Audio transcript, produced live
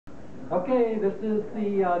Okay, this is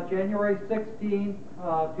the January 16th,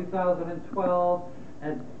 2012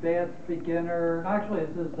 Advanced Beginner. Actually,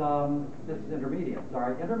 this is Intermediate.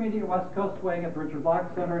 Sorry, Intermediate West Coast Swing at the Richard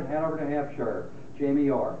Block Center in Hanover, New Hampshire. Jamie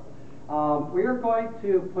Orr. We are going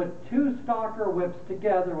to put two stalker whips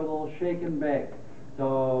together with a little shake and bake.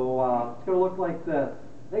 So it's going to look like this.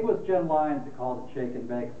 I think it was Jen Lyons that called it shake and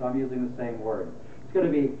bake, so I'm using the same word. It's going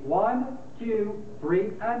to be 1, 2,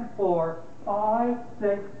 3, and 4, 5,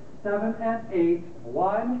 6, 7, and 8.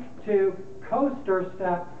 1, 2, coaster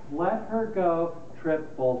step, let her go,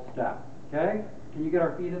 trip, full step. Okay? Can you get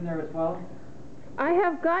our feet in there as well? I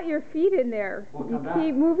have got your feet in there. We'll you come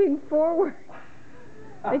keep back. moving forward.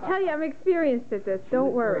 I tell you, I'm experienced at this.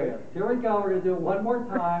 Don't worry. Here we go. We're going to do it one more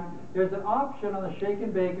time. There's an option on the shake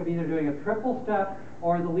and bake of either doing a triple step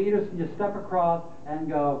or the leaders can just step across and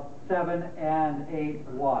go 7 and 8,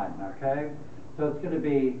 1. Okay? So it's going to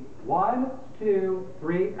be 1, 2,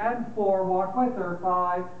 3, and 4. Walk my third.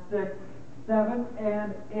 5, 6, 7,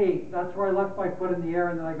 and 8. That's where I left my foot in the air,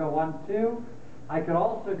 and then I go 1, 2. I could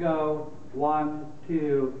also go 1,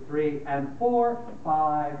 2, 3, and 4,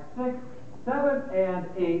 5, 6, 7, and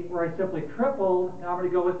 8, where I simply tripled. Now I'm going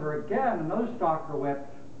to go with her again, another stalker whip.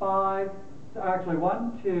 1,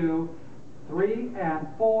 2, 3, and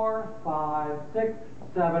 4, 5, 6,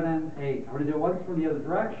 7, and 8. I'm going to do it once from the other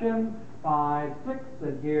direction. 5, 6,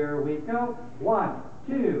 and here we go. 1,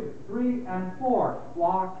 2, 3, and 4.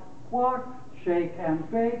 Walk, walk, shake and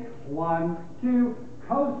bake. 1, 2,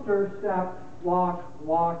 coaster step, walk,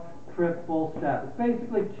 walk, triple step. It's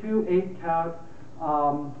basically 2 8-count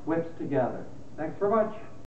whips together. Thanks very much.